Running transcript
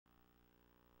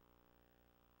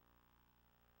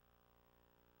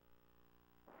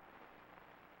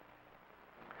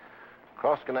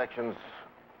Cross connections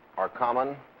are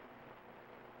common,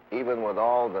 even with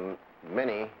all the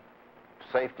many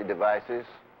safety devices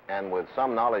and with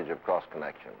some knowledge of cross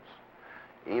connections.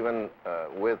 Even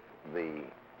with the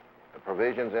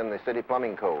provisions in the city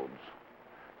plumbing codes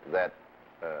that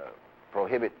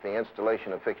prohibit the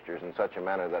installation of fixtures in such a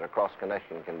manner that a cross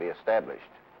connection can be established,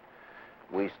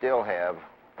 we still have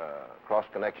cross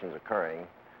connections occurring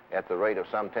at the rate of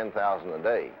some 10,000 a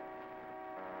day.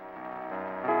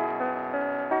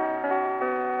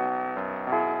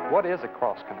 What is a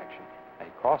cross connection?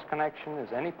 A cross connection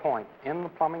is any point in the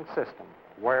plumbing system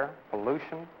where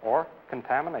pollution or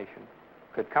contamination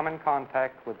could come in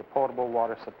contact with the potable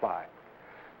water supply.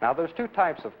 Now, there's two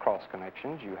types of cross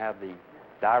connections. You have the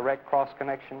direct cross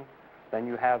connection, then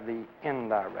you have the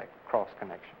indirect cross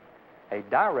connection. A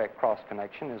direct cross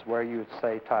connection is where you would,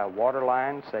 say, tie a water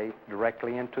line, say,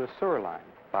 directly into a sewer line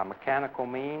by mechanical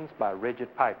means, by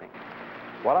rigid piping.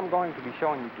 What I'm going to be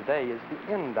showing you today is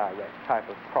the indirect type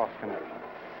of cross connection.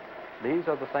 These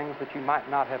are the things that you might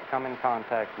not have come in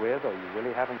contact with or you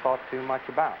really haven't thought too much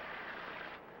about.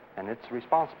 And it's the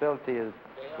responsibility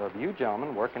of you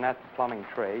gentlemen working at the plumbing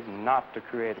trade not to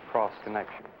create a cross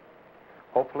connection.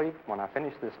 Hopefully, when I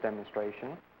finish this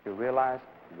demonstration, you'll realize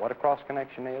what a cross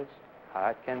connection is, how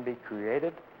it can be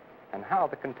created, and how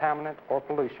the contaminant or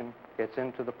pollution gets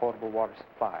into the potable water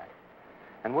supply.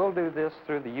 And we'll do this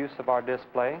through the use of our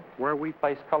display, where we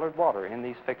place colored water in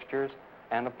these fixtures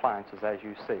and appliances, as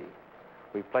you see.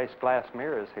 We've placed glass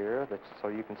mirrors here so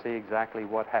you can see exactly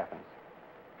what happens.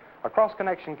 A cross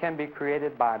connection can be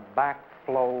created by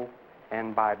backflow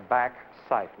and by back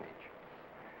siphonage.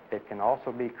 It can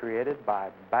also be created by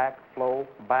backflow,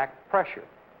 back pressure.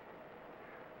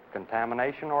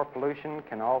 Contamination or pollution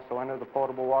can also enter the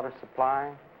potable water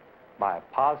supply by a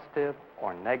positive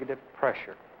or negative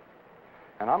pressure.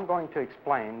 And I'm going to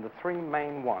explain the three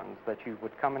main ones that you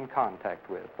would come in contact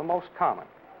with. The most common: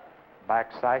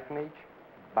 back siphonage,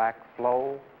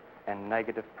 backflow, and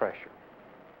negative pressure.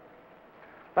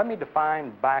 Let me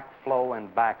define backflow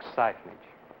and back siphonage.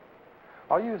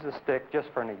 I'll use a stick just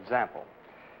for an example.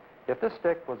 If this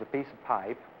stick was a piece of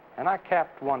pipe, and I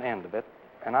capped one end of it,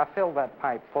 and I filled that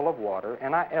pipe full of water,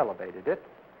 and I elevated it,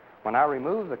 when I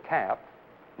remove the cap,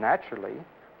 naturally,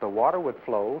 the water would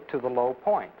flow to the low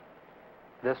point.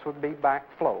 This would be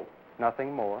backflow,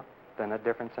 nothing more than a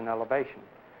difference in elevation.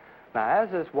 Now, as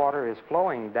this water is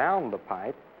flowing down the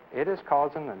pipe, it is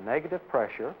causing a negative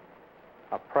pressure,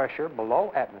 a pressure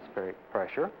below atmospheric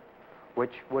pressure,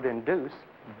 which would induce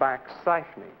back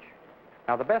siphonage.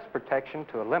 Now, the best protection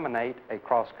to eliminate a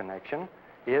cross connection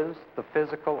is the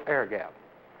physical air gap.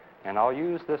 And I'll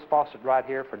use this faucet right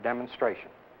here for demonstration.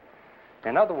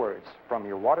 In other words, from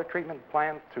your water treatment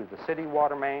plant through the city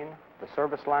water main, the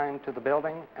service line to the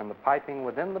building, and the piping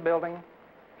within the building,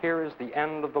 here is the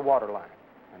end of the water line.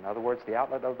 In other words, the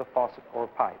outlet of the faucet or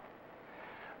pipe.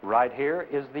 Right here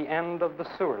is the end of the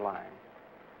sewer line.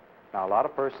 Now, a lot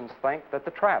of persons think that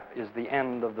the trap is the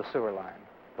end of the sewer line,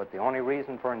 but the only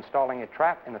reason for installing a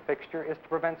trap in a fixture is to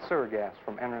prevent sewer gas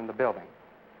from entering the building.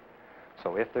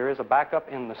 So if there is a backup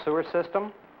in the sewer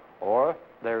system, or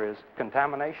there is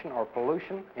contamination or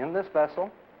pollution in this vessel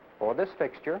or this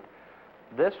fixture,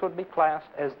 this would be classed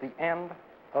as the end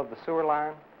of the sewer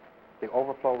line, the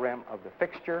overflow rim of the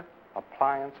fixture,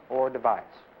 appliance, or device.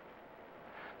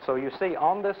 So you see,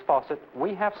 on this faucet,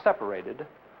 we have separated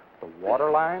the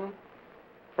water line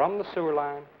from the sewer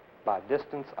line by a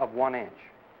distance of 1 inch.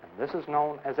 And this is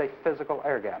known as a physical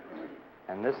air gap.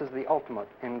 And this is the ultimate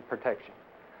in protection.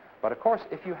 But of course,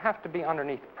 if you have to be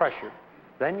underneath pressure,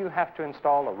 then you have to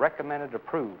install a recommended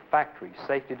approved factory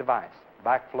safety device,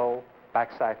 backflow, back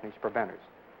siphonage preventers.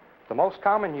 The most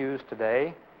common used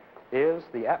today is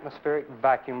the atmospheric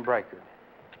vacuum breaker.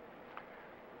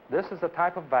 This is a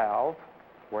type of valve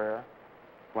where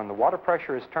when the water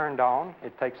pressure is turned on,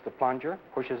 it takes the plunger,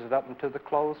 pushes it up into the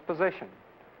closed position.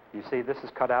 You see, this is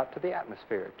cut out to the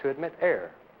atmosphere to admit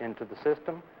air into the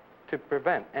system to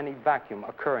prevent any vacuum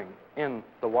occurring in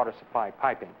the water supply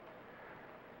piping.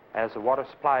 As the water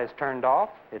supply is turned off,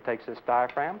 it takes this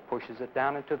diaphragm, pushes it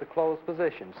down into the closed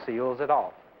position, seals it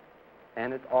off,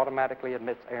 and it automatically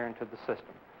admits air into the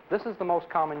system. This is the most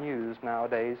common use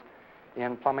nowadays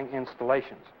in plumbing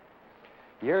installations.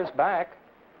 Years back,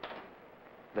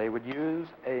 they would use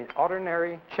an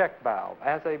ordinary check valve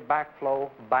as a backflow,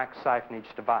 back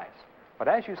siphonage device. But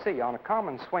as you see, on a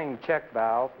common swing check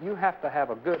valve, you have to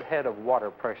have a good head of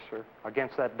water pressure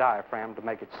against that diaphragm to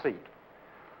make it seat.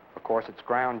 Of course, it's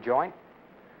ground joint.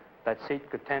 That seat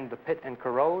could tend to pit and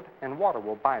corrode, and water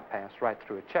will bypass right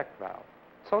through a check valve.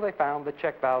 So they found that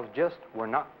check valves just were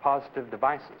not positive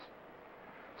devices.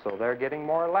 So they're getting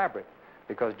more elaborate.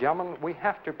 Because, gentlemen, we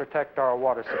have to protect our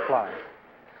water supply.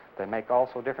 They make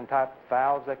also different type of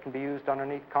valves that can be used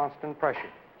underneath constant pressure,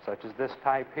 such as this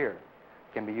type here.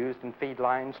 Can be used in feed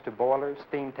lines to boilers,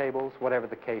 steam tables, whatever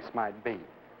the case might be.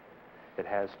 It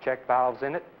has check valves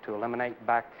in it to eliminate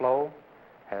backflow,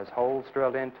 has holes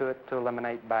drilled into it to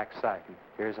eliminate backsacking.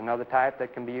 Here's another type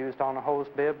that can be used on a hose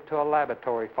bib to a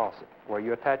laboratory faucet, where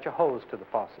you attach a hose to the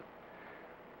faucet.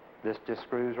 This just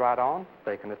screws right on.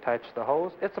 They can attach the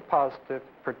hose. It's a positive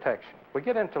protection. We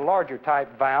get into larger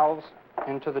type valves,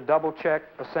 into the double check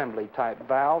assembly type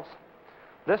valves.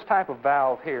 This type of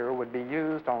valve here would be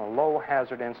used on a low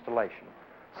hazard installation,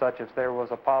 such as there was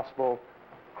a possible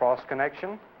cross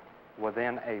connection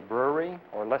within a brewery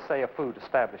or, let's say, a food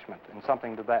establishment, and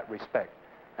something to that respect.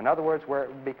 In other words, where it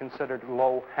would be considered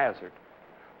low hazard.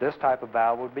 This type of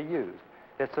valve would be used.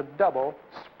 It's a double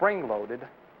spring-loaded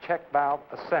check valve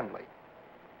assembly.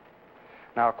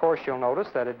 Now, of course, you'll notice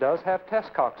that it does have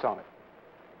test cocks on it.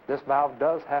 This valve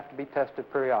does have to be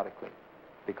tested periodically,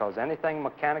 because anything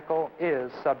mechanical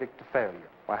is subject to failure.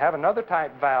 I have another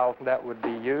type valve that would be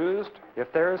used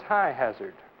if there is high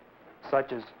hazard,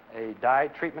 such as a dye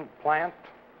treatment plant,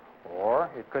 or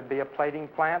it could be a plating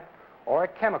plant, or a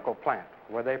chemical plant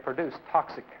where they produce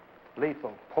toxic,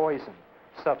 lethal, poison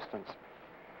substance.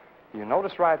 You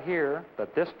notice right here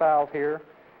that this valve here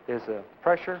is a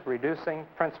pressure reducing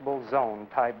principal zone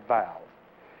type valve.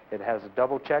 It has a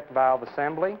double check valve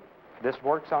assembly. This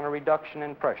works on a reduction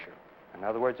in pressure. In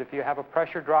other words, if you have a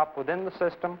pressure drop within the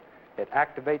system, it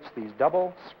activates these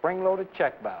double spring-loaded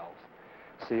check valves.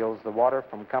 Seals the water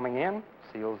from coming in,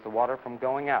 seals the water from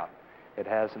going out. It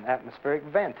has an atmospheric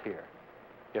vent here.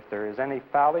 If there is any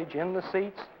foulage in the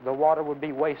seats, the water would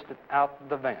be wasted out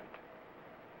the vent.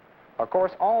 Of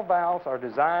course, all valves are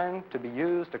designed to be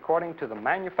used according to the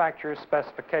manufacturer's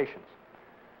specifications.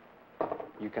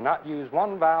 You cannot use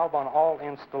one valve on all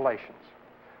installations.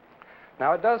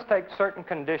 Now, it does take certain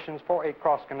conditions for a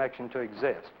cross-connection to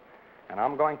exist, and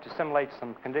I'm going to simulate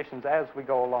some conditions as we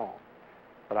go along.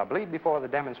 But I believe before the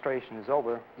demonstration is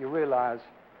over, you realize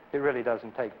it really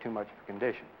doesn't take too much of a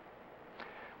condition.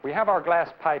 We have our glass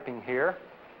piping here,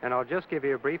 and I'll just give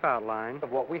you a brief outline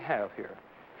of what we have here.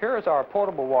 Here is our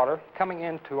potable water coming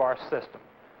into our system.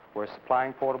 We're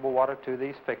supplying potable water to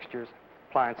these fixtures,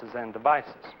 appliances, and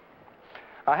devices.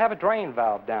 I have a drain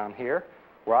valve down here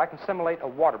where I can simulate a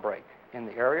water break in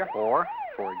the area, or,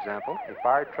 for example, a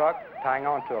fire truck tying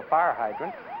onto a fire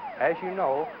hydrant. As you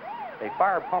know, a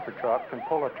fire pumper truck can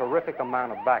pull a terrific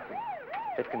amount of vacuum.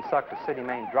 It can suck the city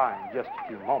main dry in just a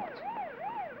few moments.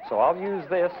 So I'll use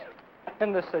this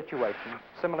in this situation,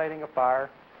 simulating a fire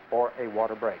or a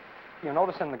water break. You'll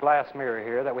notice in the glass mirror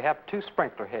here that we have two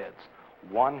sprinkler heads,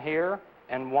 one here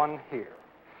and one here.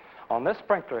 On this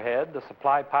sprinkler head, the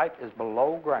supply pipe is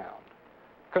below ground,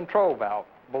 control valve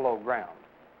below ground.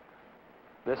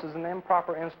 This is an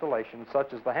improper installation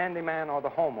such as the handyman or the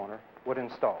homeowner would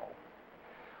install.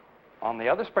 On the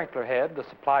other sprinkler head, the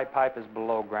supply pipe is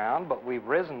below ground, but we've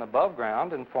risen above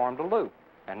ground and formed a loop.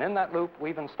 And in that loop,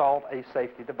 we've installed a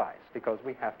safety device because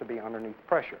we have to be underneath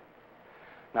pressure.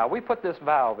 Now, we put this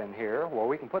valve in here where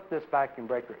we can put this vacuum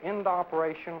breaker into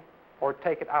operation or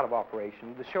take it out of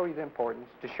operation to show you the importance,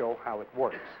 to show how it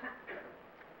works.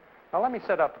 Now, let me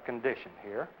set up a condition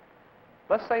here.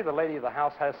 Let's say the lady of the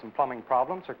house has some plumbing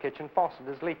problems. Her kitchen faucet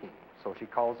is leaking, so she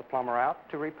calls the plumber out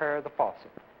to repair the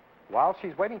faucet. While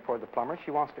she's waiting for the plumber,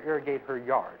 she wants to irrigate her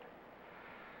yard.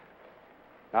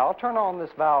 Now, I'll turn on this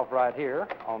valve right here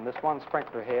on this one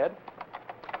sprinkler head.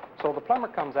 So the plumber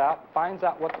comes out, finds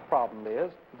out what the problem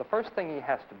is. The first thing he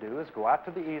has to do is go out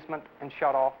to the easement and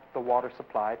shut off the water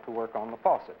supply to work on the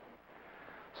faucet.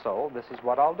 So this is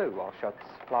what I'll do. I'll shut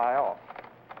the supply off.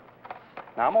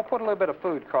 Now, I'm going to put a little bit of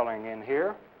food coloring in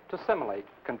here to simulate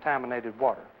contaminated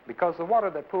water, because the water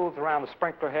that pools around the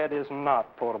sprinkler head is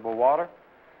not potable water.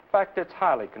 In fact, it's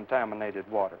highly contaminated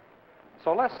water.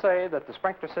 So let's say that the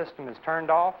sprinkler system is turned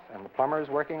off and the plumber is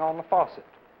working on the faucet.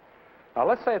 Now,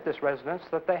 let's say at this residence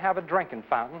that they have a drinking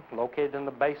fountain located in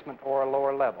the basement or a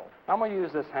lower level. I'm going to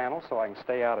use this handle so I can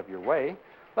stay out of your way.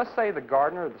 Let's say the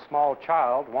gardener or the small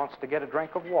child wants to get a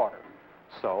drink of water.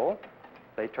 So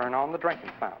they turn on the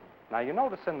drinking fountain. Now, you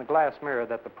notice in the glass mirror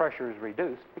that the pressure is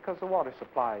reduced because the water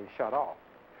supply is shut off.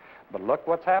 But look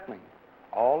what's happening.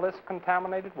 All this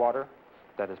contaminated water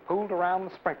that is pooled around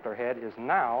the sprinkler head is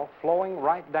now flowing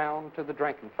right down to the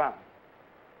drinking fountain.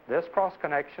 This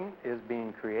cross-connection is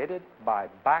being created by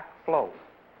backflow.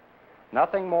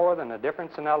 Nothing more than a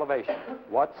difference in elevation.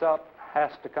 What's up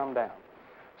has to come down.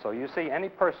 So you see, any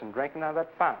person drinking out of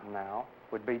that fountain now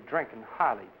would be drinking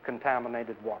highly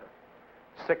contaminated water.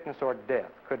 Sickness or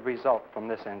death could result from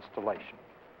this installation.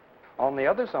 On the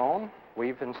other zone,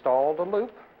 we've installed a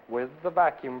loop with the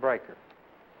vacuum breaker.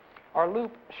 Our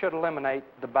loop should eliminate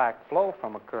the backflow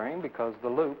from occurring because the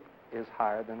loop is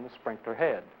higher than the sprinkler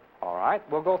head. All right,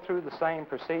 we'll go through the same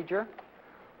procedure.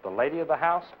 The lady of the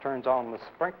house turns on the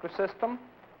sprinkler system.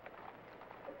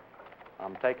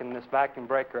 I'm taking this vacuum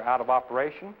breaker out of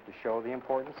operation to show the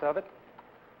importance of it.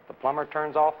 The plumber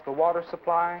turns off the water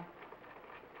supply,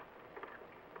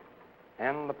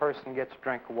 and the person gets a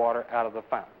drink of water out of the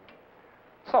fountain.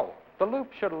 So, the loop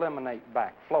should eliminate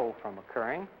backflow from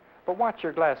occurring, but watch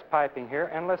your glass piping here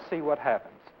and let's see what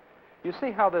happens. You see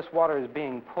how this water is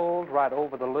being pulled right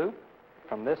over the loop?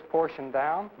 From this portion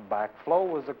down, backflow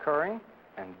was occurring,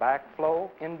 and backflow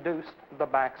induced the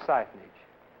back siphonage,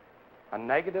 a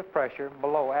negative pressure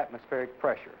below atmospheric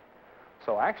pressure.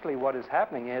 So actually what is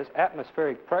happening is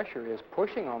atmospheric pressure is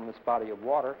pushing on this body of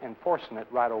water and forcing it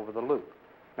right over the loop.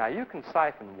 Now you can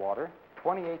siphon water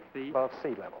 28 feet above sea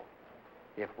level.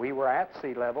 If we were at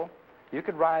sea level, you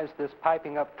could rise this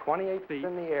piping up 28 feet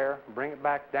in the air, bring it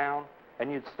back down,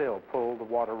 and you'd still pull the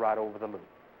water right over the loop.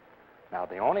 Now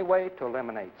the only way to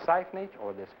eliminate siphonage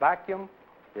or this vacuum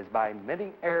is by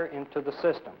admitting air into the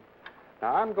system.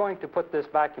 Now I'm going to put this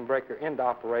vacuum breaker into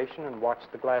operation and watch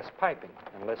the glass piping,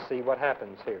 and let's see what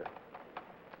happens here.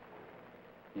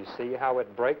 You see how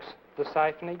it breaks the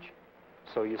siphonage?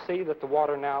 So you see that the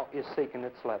water now is seeking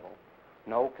its level.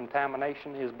 No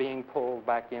contamination is being pulled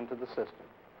back into the system.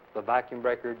 The vacuum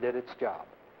breaker did its job.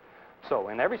 So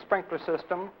in every sprinkler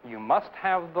system, you must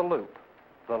have the loop.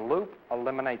 The loop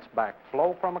eliminates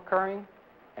backflow from occurring,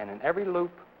 and in every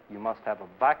loop, you must have a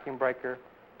vacuum breaker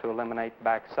to eliminate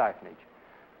back siphonage.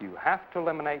 You have to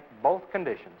eliminate both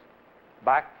conditions,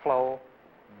 backflow,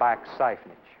 back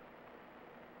siphonage.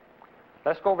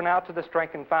 Let's go over now to this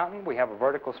drinking fountain. We have a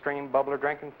vertical stream bubbler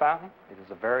drinking fountain. It is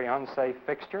a very unsafe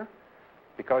fixture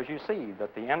because you see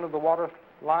that the end of the water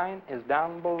line is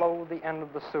down below the end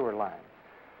of the sewer line.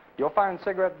 You'll find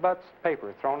cigarette butts,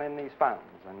 paper thrown in these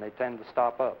fountains, and they tend to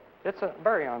stop up. It's a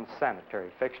very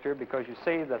unsanitary fixture because you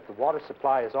see that the water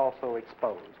supply is also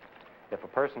exposed. If a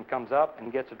person comes up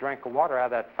and gets a drink of water out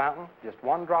of that fountain, just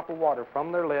one drop of water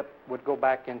from their lip would go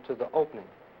back into the opening.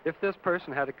 If this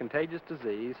person had a contagious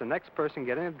disease, the next person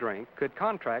getting a drink could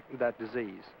contract that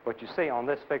disease. But you see on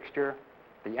this fixture,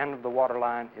 the end of the water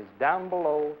line is down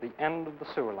below the end of the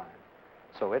sewer line.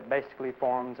 So it basically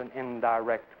forms an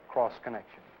indirect cross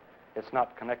connection. It's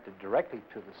not connected directly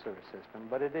to the sewer system,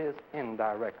 but it is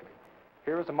indirectly.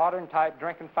 Here is a modern type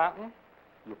drinking fountain.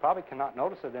 You probably cannot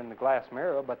notice it in the glass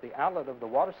mirror, but the outlet of the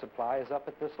water supply is up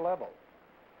at this level.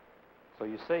 So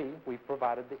you see, we've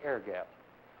provided the air gap.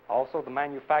 Also, the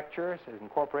manufacturer has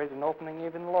incorporated an opening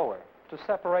even lower to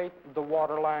separate the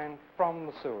water line from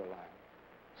the sewer line.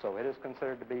 So it is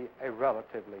considered to be a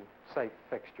relatively safe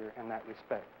fixture in that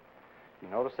respect. You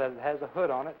notice that it has a hood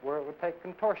on it where it would take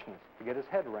contortionist to get his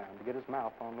head around, to get his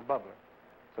mouth on the bubbler.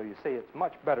 So you see it's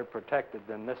much better protected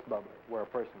than this bubbler where a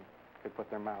person could put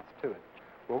their mouth to it.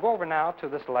 We'll go over now to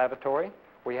this lavatory.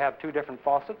 We have two different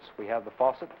faucets. We have the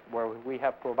faucet where we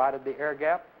have provided the air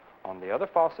gap. On the other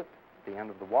faucet, the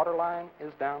end of the water line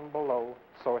is down below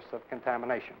source of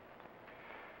contamination.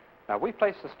 Now we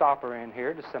placed a stopper in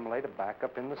here to simulate a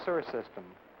backup in the sewer system.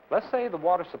 Let's say the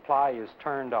water supply is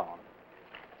turned on.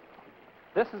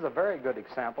 This is a very good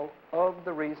example of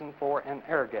the reason for an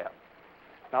air gap.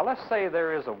 Now let's say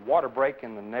there is a water break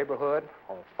in the neighborhood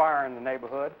or a fire in the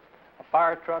neighborhood, a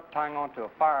fire truck tying onto a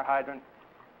fire hydrant.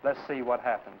 Let's see what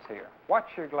happens here. Watch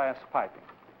your glass piping.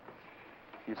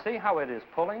 You see how it is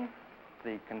pulling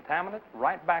the contaminant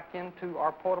right back into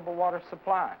our potable water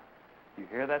supply. You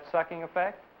hear that sucking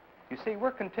effect? You see,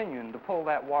 we're continuing to pull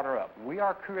that water up. We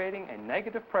are creating a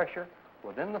negative pressure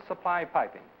within the supply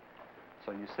piping.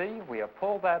 So you see, we have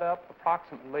pulled that up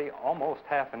approximately almost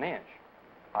half an inch.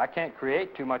 I can't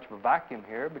create too much of a vacuum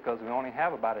here because we only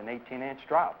have about an 18-inch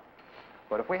drop.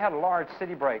 But if we had a large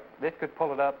city break, this could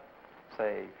pull it up,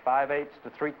 say, 5/8 to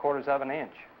 3/4 of an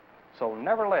inch. So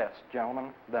never less,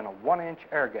 gentlemen, than a 1-inch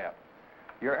air gap.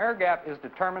 Your air gap is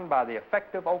determined by the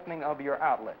effective opening of your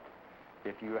outlet.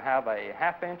 If you have a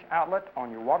 1/2-inch outlet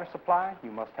on your water supply,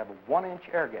 you must have a 1-inch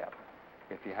air gap.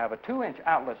 If you have a 2-inch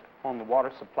outlet on the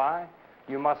water supply,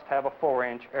 you must have a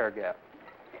 4-inch air gap.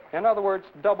 In other words,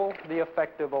 double the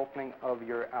effective opening of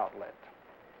your outlet.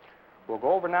 We'll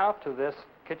go over now to this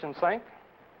kitchen sink.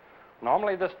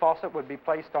 Normally this faucet would be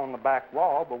placed on the back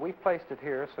wall, but we've placed it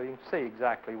here so you can see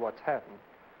exactly what's happening.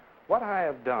 What I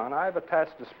have done, I've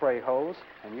attached a spray hose,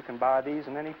 and you can buy these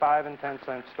in any 5- and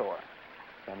 10-cent store.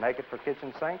 They make it for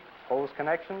kitchen sink, hose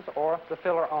connections, or the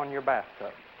filler on your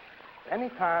bathtub.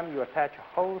 Anytime you attach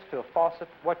a hose to a faucet,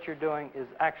 what you're doing is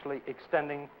actually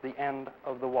extending the end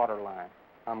of the water line.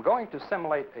 I'm going to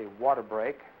simulate a water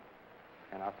break,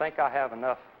 and I think I have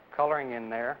enough coloring in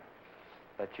there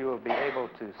that you will be able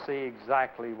to see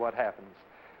exactly what happens.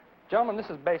 Gentlemen, this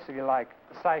is basically like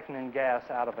siphoning gas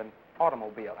out of an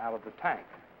automobile, out of the tank.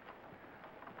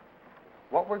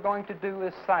 What we're going to do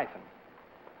is siphon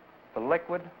the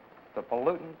liquid, the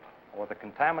pollutant, or the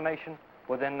contamination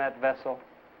within that vessel.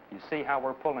 You see how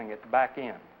we're pulling it back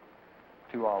in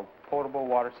to our potable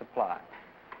water supply.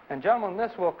 And gentlemen,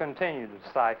 this will continue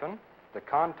to siphon the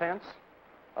contents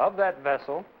of that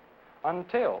vessel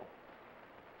until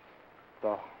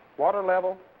the water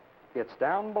level gets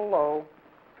down below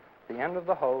the end of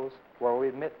the hose where we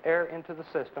admit air into the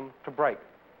system to break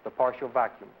the partial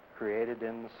vacuum created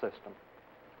in the system.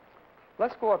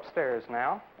 Let's go upstairs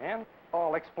now, and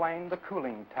I'll explain the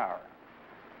cooling tower.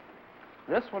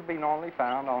 This would be normally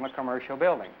found on a commercial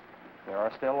building. There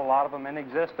are still a lot of them in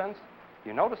existence.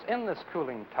 You notice in this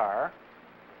cooling tower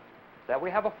that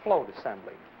we have a float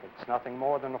assembly. It's nothing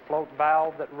more than a float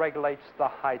valve that regulates the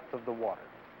height of the water.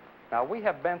 Now, we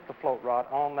have bent the float rod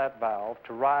on that valve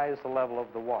to rise the level of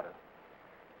the water.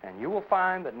 And you will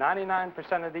find that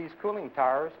 99% of these cooling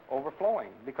towers overflowing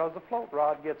because the float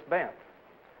rod gets bent.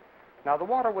 Now, the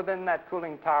water within that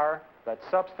cooling tower, that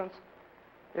substance,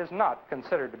 is not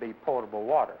considered to be potable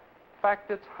water. In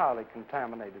fact, it's highly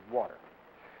contaminated water.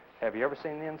 Have you ever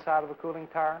seen the inside of a cooling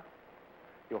tower?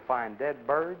 You'll find dead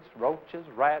birds, roaches,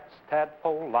 rats,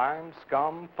 tadpole, lime,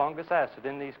 scum, fungus, acid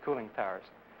in these cooling towers.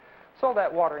 So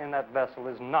that water in that vessel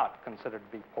is not considered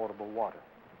to be potable water.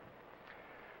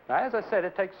 Now, as I said,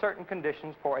 it takes certain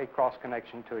conditions for a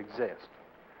cross-connection to exist.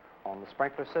 On the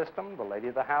sprinkler system, the lady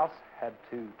of the house had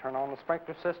to turn on the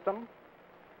sprinkler system.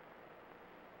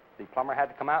 The plumber had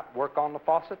to come out, work on the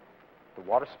faucet. The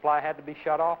water supply had to be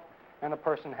shut off, and the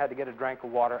person had to get a drink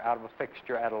of water out of a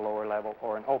fixture at a lower level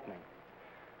or an opening.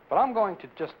 But I'm going to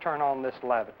just turn on this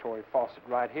lavatory faucet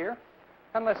right here,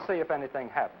 and let's see if anything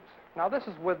happens. Now, this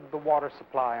is with the water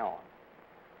supply on.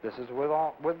 This is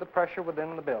with the pressure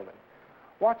within the building.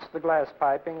 Watch the glass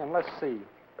piping, and let's see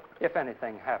if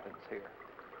anything happens here.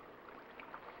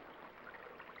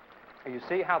 You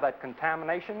see how that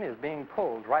contamination is being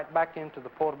pulled right back into the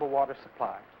potable water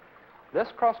supply. This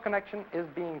cross-connection is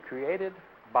being created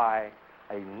by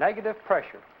a negative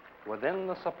pressure within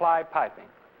the supply piping.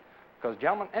 Because,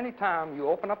 gentlemen, anytime you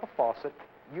open up a faucet,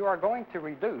 you are going to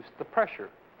reduce the pressure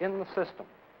in the system.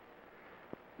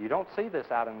 You don't see this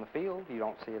out in the field. You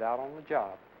don't see it out on the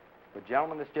job. But,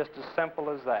 gentlemen, it's just as simple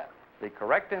as that. The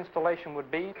correct installation would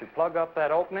be to plug up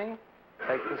that opening,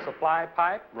 take the supply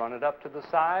pipe, run it up to the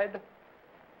side,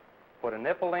 put a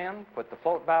nipple in, put the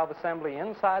float valve assembly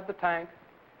inside the tank,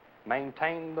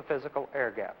 maintain the physical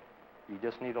air gap. You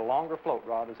just need a longer float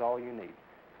rod is all you need.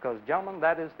 Because, gentlemen,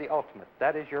 that is the ultimate.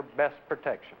 That is your best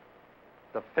protection,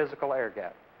 the physical air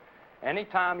gap.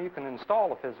 Anytime you can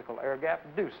install a physical air gap,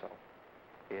 do so.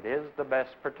 It is the best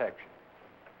protection.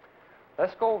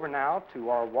 Let's go over now to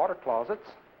our water closets.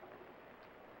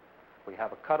 We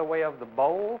have a cutaway of the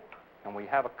bowl, and we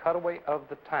have a cutaway of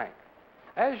the tank.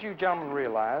 As you gentlemen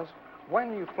realize,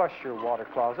 when you flush your water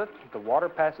closet, the water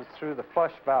passes through the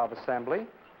flush valve assembly,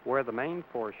 where the main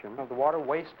portion of the water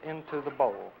wastes into the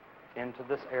bowl, into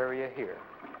this area here.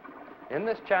 In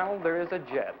this channel, there is a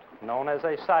jet, known as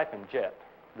a siphon jet.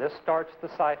 This starts the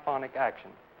siphonic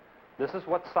action. This is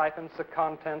what siphons the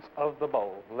contents of the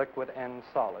bowl, liquid and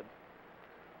solid.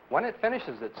 When it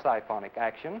finishes its siphonic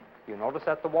action, you notice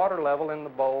that the water level in the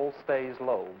bowl stays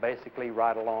low, basically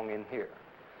right along in here.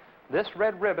 This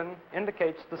red ribbon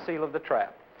indicates the seal of the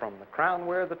trap. From the crown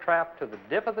weir of the trap to the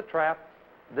dip of the trap,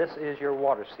 this is your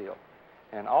water seal.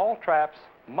 And all traps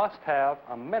must have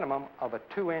a minimum of a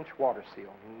 2-inch water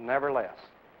seal, never less.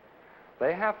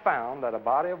 They have found that a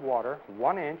body of water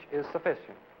 1 inch is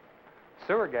sufficient.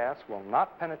 Sewer gas will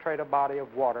not penetrate a body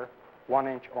of water 1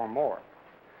 inch or more.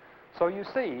 So you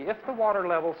see, if the water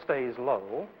level stays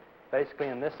low, basically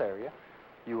in this area,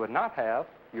 you would not have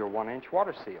your 1-inch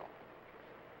water seal.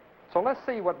 So let's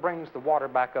see what brings the water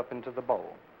back up into the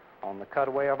bowl. On the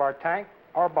cutaway of our tank,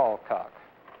 our ball cock.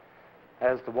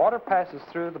 As the water passes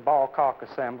through the ball cock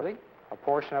assembly, a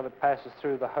portion of it passes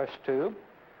through the hush tube.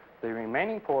 The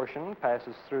remaining portion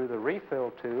passes through the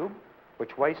refill tube,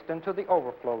 which wastes into the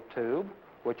overflow tube,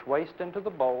 which wastes into the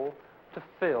bowl to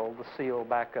fill the seal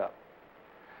back up.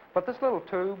 But this little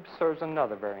tube serves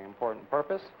another very important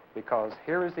purpose, because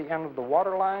here is the end of the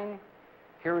water line,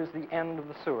 here is the end of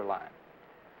the sewer line.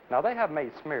 Now, they have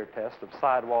made smear tests of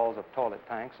sidewalls of toilet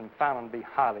tanks and found them to be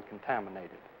highly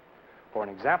contaminated. For an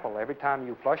example, every time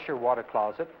you flush your water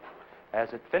closet, As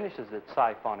it finishes its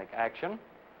siphonic action,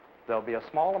 there'll be a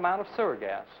small amount of sewer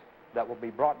gas that will be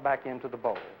brought back into the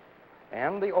bowl.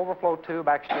 And the overflow tube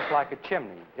acts just like a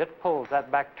chimney. It pulls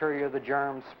that bacteria, the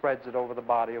germs, spreads it over the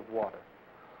body of water.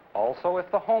 Also, if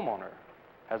the homeowner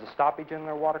has a stoppage in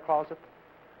their water closet,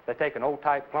 they take an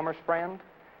old-type plumber's friend.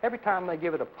 Every time they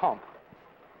give it a pump,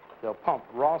 they'll pump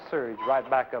raw sewage right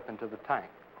back up into the tank.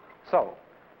 So,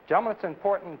 gentlemen, it's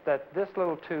important that this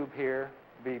little tube here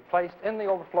be placed in the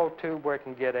overflow tube where it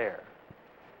can get air.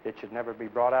 It should never be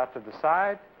brought out to the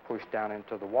side, pushed down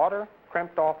into the water,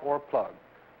 crimped off, or plugged.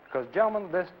 Because,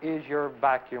 gentlemen, this is your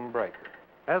vacuum breaker.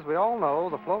 As we all know,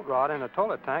 the float rod in a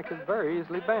toilet tank is very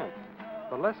easily bent.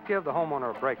 But let's give the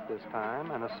homeowner a break this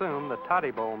time and assume the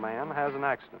toddy bowl man has an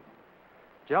accident.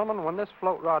 Gentlemen, when this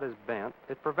float rod is bent,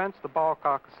 it prevents the ball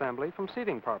cock assembly from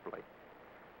seating properly.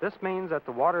 This means that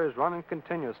the water is running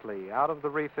continuously out of the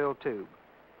refill tube.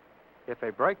 If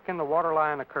a break in the water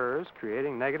line occurs,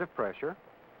 creating negative pressure,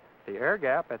 the air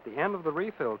gap at the end of the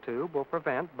refill tube will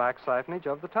prevent back siphonage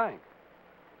of the tank.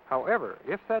 However,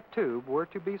 if that tube were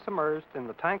to be submerged in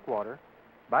the tank water,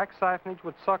 back siphonage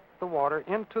would suck the water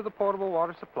into the potable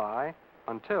water supply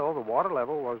until the water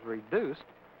level was reduced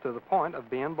to the point of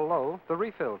being below the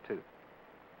refill tube.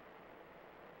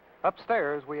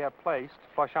 Upstairs, we have placed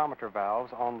flushometer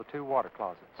valves on the two water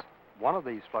closets. One of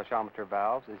these flushometer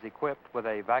valves is equipped with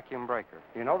a vacuum breaker.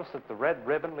 You notice that the red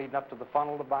ribbon leading up to the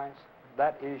funnel device,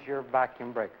 that is your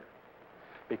vacuum breaker.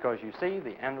 Because you see,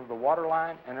 the end of the water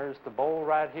line enters the bowl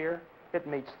right here. It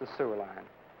meets the sewer line.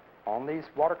 On these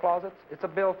water closets, it's a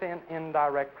built-in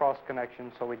indirect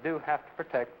cross-connection, so we do have to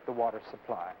protect the water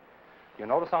supply. You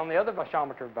notice on the other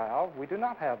flushometer valve, we do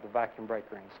not have the vacuum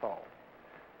breaker installed.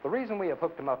 The reason we have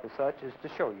hooked them up as such is to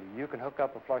show you can hook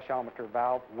up a flushometer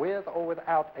valve with or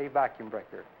without a vacuum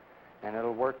breaker, and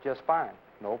it'll work just fine.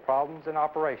 No problems in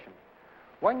operation.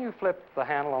 When you flip the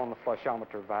handle on the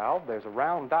flushometer valve, there's a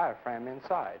round diaphragm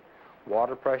inside.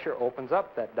 Water pressure opens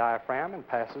up that diaphragm and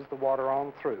passes the water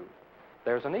on through.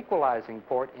 There's an equalizing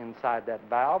port inside that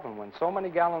valve, and when so many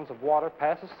gallons of water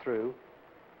passes through,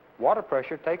 water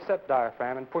pressure takes that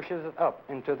diaphragm and pushes it up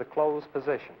into the closed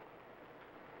position.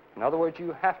 In other words,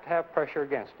 you have to have pressure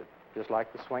against it, just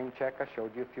like the swing check I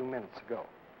showed you a few minutes ago.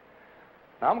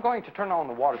 Now I'm going to turn on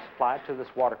the water supply to this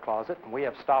water closet, and we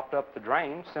have stopped up the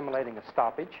drain, simulating a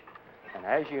stoppage. And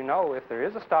as you know, if there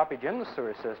is a stoppage in the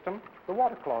sewer system, the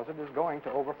water closet is going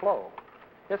to overflow.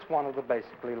 It's one of the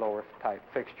basically lower type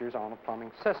fixtures on a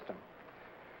plumbing system.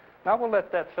 Now we'll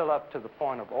let that fill up to the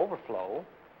point of overflow,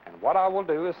 and what I will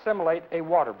do is simulate a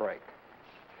water break.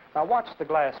 Now watch the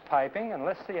glass piping, and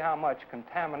let's see how much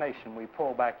contamination we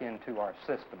pull back into our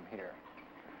system here.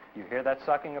 You hear that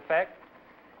sucking effect?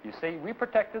 You see, we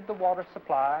protected the water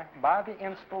supply by the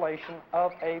installation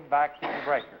of a vacuum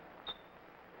breaker.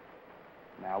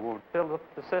 Now we'll fill up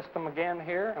the system again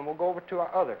here, and we'll go over to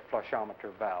our other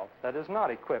flushometer valve that is not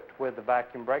equipped with the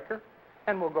vacuum breaker,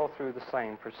 and we'll go through the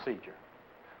same procedure.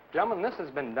 Gentlemen, this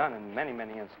has been done in many,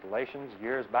 many installations.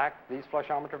 Years back, these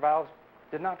flushometer valves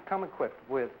did not come equipped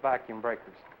with vacuum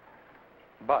breakers.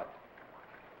 But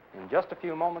in just a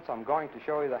few moments, I'm going to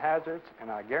show you the hazards, and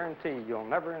I guarantee you'll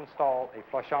never install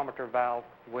a flushometer valve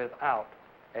without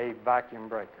a vacuum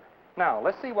breaker. Now,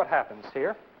 let's see what happens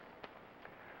here.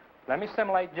 Let me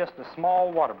simulate just a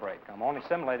small water break. I'm only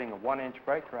simulating a 1-inch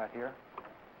break right here.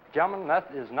 Gentlemen, that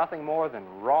is nothing more than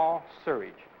raw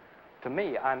sewage. To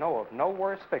me, I know of no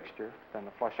worse fixture than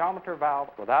the flushometer valve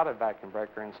without a vacuum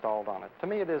breaker installed on it. To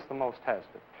me, it is the most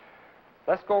hazardous.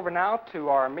 Let's go over now to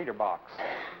our meter box.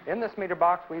 In this meter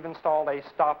box, we've installed a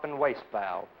stop and waste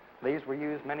valve. These were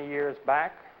used many years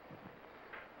back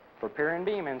for pier and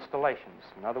beam installations.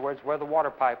 In other words, where the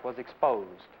water pipe was exposed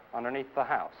underneath the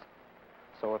house.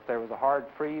 So if there was a hard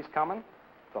freeze coming,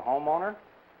 the homeowner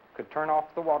could turn off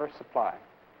the water supply.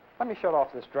 Let me shut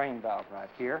off this drain valve right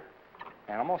here,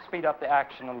 and I'm going to speed up the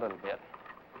action a little bit.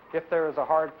 If there is a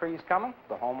hard freeze coming,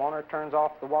 the homeowner turns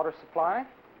off the water supply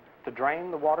to drain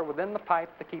the water within the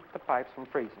pipe to keep the pipes from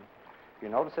freezing. You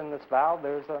notice in this valve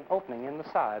there's an opening in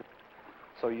the side.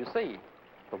 So you see,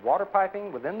 the water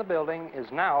piping within the building is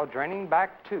now draining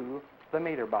back to the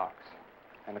meter box.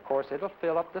 And of course, it'll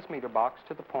fill up this meter box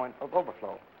to the point of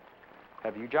overflow.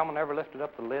 Have you gentlemen ever lifted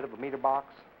up the lid of a meter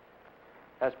box?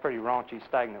 That's pretty raunchy,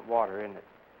 stagnant water, isn't it?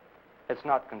 It's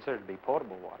not considered to be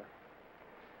potable water.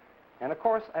 And of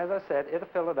course, as I said, it'll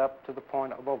fill it up to the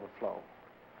point of overflow.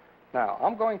 Now,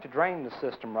 I'm going to drain the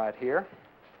system right here,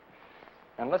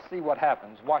 and let's see what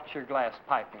happens. Watch your glass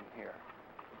piping here.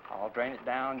 I'll drain it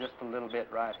down just a little bit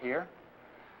right here.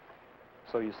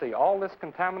 So you see, all this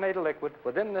contaminated liquid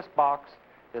within this box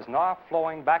is now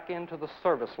flowing back into the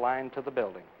service line to the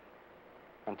building.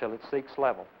 until it seeks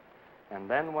level. And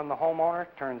then when the homeowner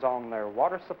turns on their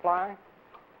water supply,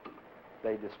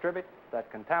 they distribute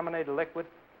that contaminated liquid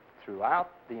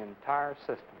throughout the entire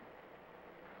system.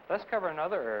 Let's cover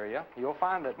another area. You'll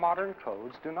find that modern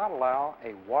codes do not allow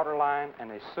a water line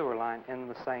and a sewer line in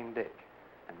the same ditch.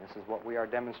 And this is what we are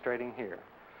demonstrating here.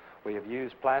 We have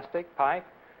used plastic pipe,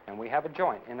 and we have a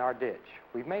joint in our ditch.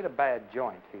 We've made a bad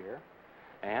joint here,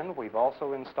 and we've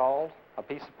also installed a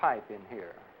piece of pipe in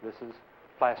here. This is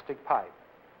plastic pipe.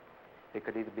 It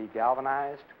could either be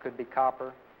galvanized, could be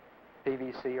copper,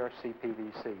 PVC, or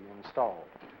CPVC installed.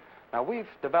 Now, we've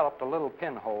developed a little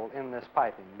pinhole in this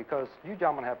piping because you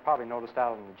gentlemen have probably noticed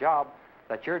out on the job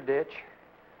that your ditch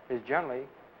is generally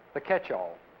the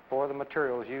catch-all for the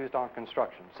materials used on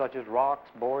construction, such as rocks,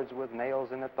 boards with nails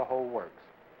in it, the whole works.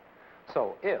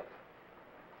 So if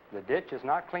the ditch is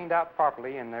not cleaned out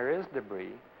properly and there is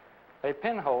debris, a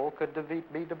pinhole could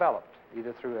be developed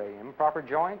either through an improper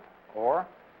joint or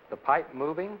the pipe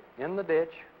moving in the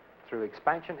ditch through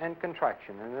expansion and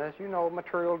contraction. And as you know,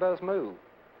 material does move.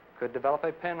 Could develop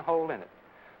a pinhole in it.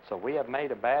 So we have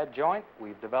made a bad joint.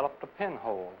 We've developed a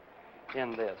pinhole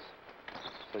in this.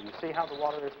 So you see how the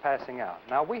water is passing out.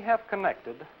 Now we have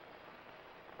connected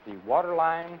the water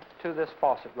line to this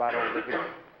faucet right over here.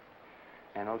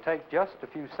 And it'll take just a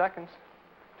few seconds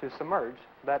to submerge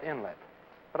that inlet.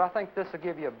 But I think this will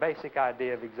give you a basic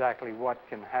idea of exactly what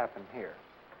can happen here.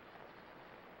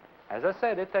 As I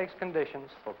said, it takes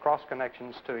conditions for cross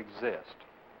connections to exist.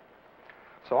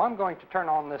 So I'm going to turn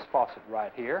on this faucet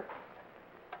right here,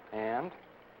 and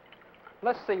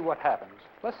let's see what happens.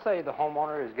 Let's say the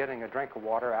homeowner is getting a drink of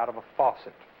water out of a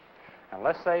faucet. And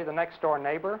let's say the next door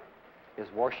neighbor is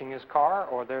washing his car,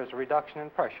 or there's a reduction in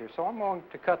pressure. So I'm going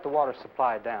to cut the water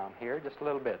supply down here just a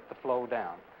little bit, the flow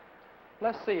down.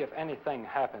 Let's see if anything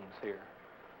happens here.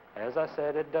 As I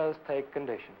said, it does take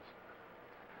conditions.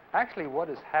 Actually, what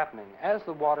is happening, as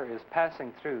the water is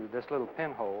passing through this little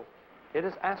pinhole, it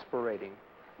is aspirating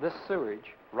this sewage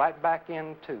right back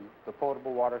into the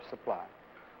potable water supply.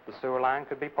 The sewer line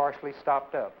could be partially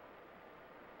stopped up.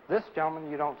 This,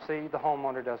 gentleman, you don't see, the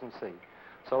homeowner doesn't see.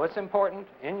 So it's important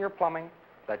in your plumbing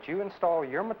that you install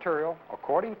your material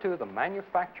according to the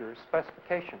manufacturer's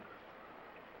specification.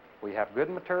 We have good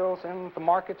materials in the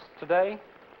markets today,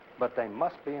 but they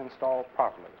must be installed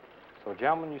properly. So,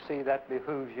 gentlemen, you see that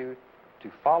behooves you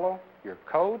to follow your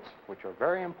codes, which are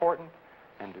very important,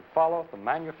 and to follow the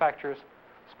manufacturer's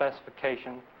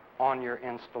specification on your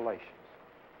installations.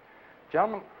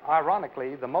 Gentlemen,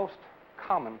 ironically, the most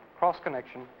common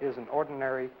cross-connection is an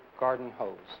ordinary garden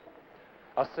hose,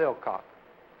 a silcock,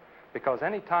 because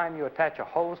any time you attach a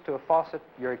hose to a faucet,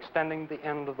 you're extending the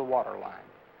end of the water line.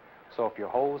 So if your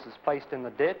hose is placed in the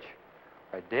ditch,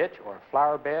 or a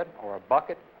flower bed, or a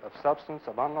bucket of substance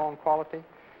of unknown quality,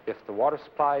 if the water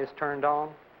supply is turned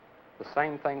on, the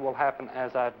same thing will happen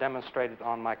as I've demonstrated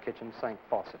on my kitchen sink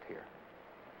faucet here.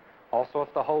 Also,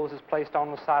 if the hose is placed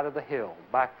on the side of the hill,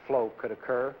 backflow could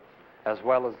occur, as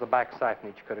well as the back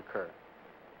siphonage could occur.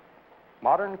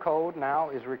 Modern code now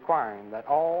is requiring that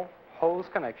all hose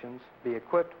connections be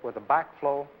equipped with a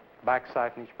backflow back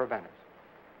siphonage preventers.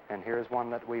 And here's one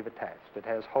that we've attached. It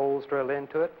has holes drilled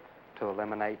into it to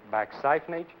eliminate back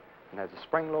siphonage, and has a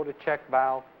spring-loaded check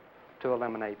valve to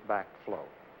eliminate backflow.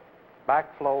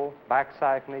 Backflow, back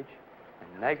siphonage,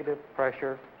 and negative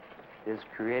pressure is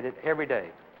created every day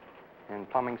in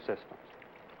plumbing systems.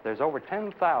 There's over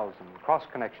 10,000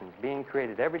 cross-connections being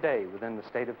created every day within the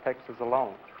state of Texas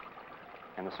alone.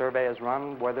 And the survey is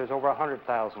run where there's over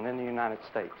 100,000 in the United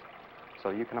States. So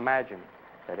you can imagine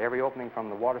that every opening from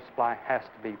the water supply has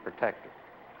to be protected.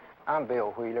 I'm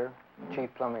Bill Wheeler, Chief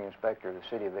Plumbing Inspector of the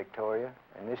City of Victoria,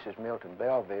 and this is Milton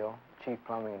Belleville, Chief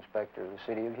Plumbing Inspector of the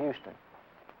City of Houston.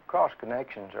 Cross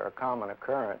connections are a common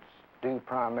occurrence due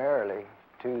primarily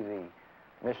to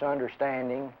the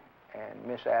misunderstanding and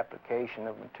misapplication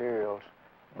of materials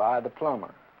by the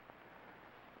plumber.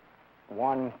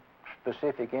 One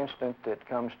specific instance that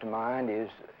comes to mind is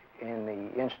in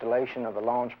the installation of a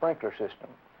lawn sprinkler system.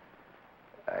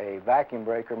 A vacuum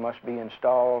breaker must be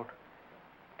installed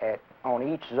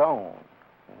on each zone.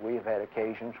 We have had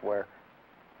occasions where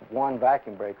one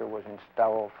vacuum breaker was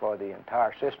installed for the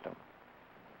entire system.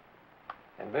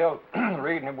 And Bill, the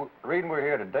reason we're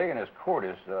here today in this court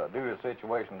is due to a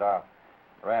situation that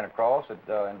I ran across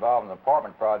involving an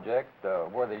apartment project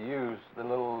where they use the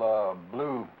little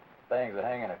blue things that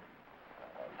hang in a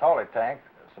toilet tank,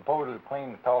 supposedly to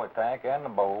clean the toilet tank and the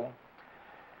bowl.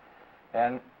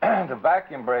 And the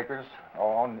vacuum breakers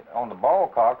on the ball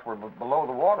cocks were below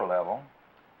the water level,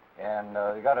 and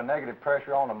they got a negative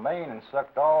pressure on the main and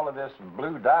sucked all of this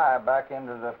blue dye back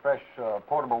into the fresh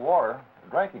potable water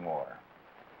drinking water.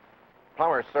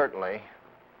 Plumbers certainly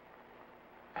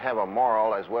have a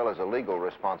moral as well as a legal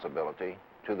responsibility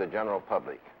to the general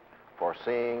public for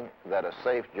seeing that a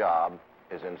safe job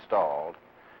is installed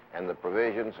and the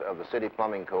provisions of the city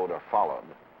plumbing code are followed.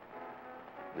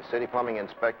 The city plumbing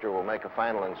inspector will make a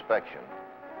final inspection,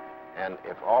 and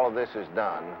if all of this is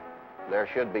done, there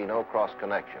should be no cross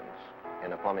connections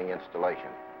in a plumbing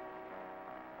installation.